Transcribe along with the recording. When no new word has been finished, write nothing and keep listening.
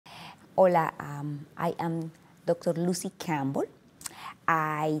Hola, I am Dr. Lucy Campbell.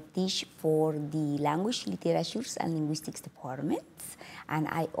 I teach for the Language, Literatures, and Linguistics departments, and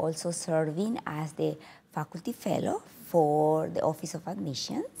I also serving as the faculty fellow for the Office of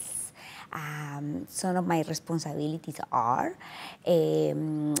Admissions. Some of my responsibilities are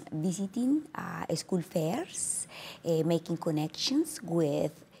visiting school fairs, making connections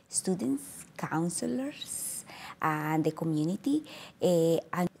with students, counselors, and the community,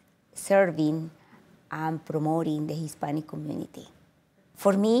 and serving and promoting the Hispanic community.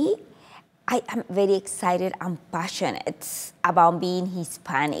 For me, I am very excited and passionate about being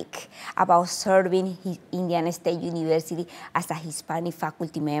Hispanic, about serving Indiana State University as a Hispanic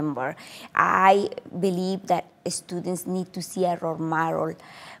faculty member. I believe that students need to see a role model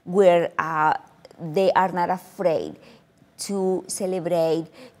where they are not afraid to celebrate,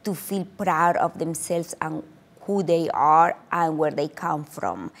 to feel proud of themselves and who they are and where they come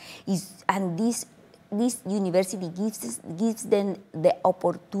from. And this university gives them the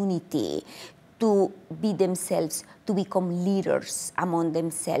opportunity to be themselves, to become leaders among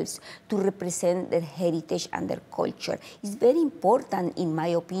themselves, to represent their heritage and their culture. It's very important, in my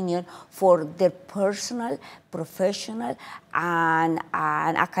opinion, for their personal, professional, and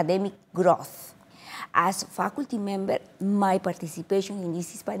academic growth. As faculty member, my participation in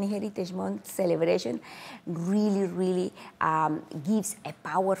this Hispanic Heritage Month celebration really gives a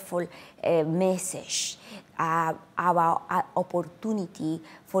powerful message about an opportunity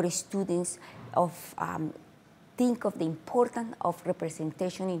for students of think of the importance of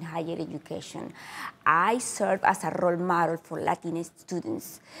representation in higher education. I serve as a role model for Latinx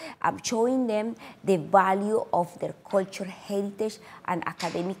students, showing them the value of their culture, heritage, and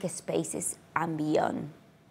academic spaces and beyond.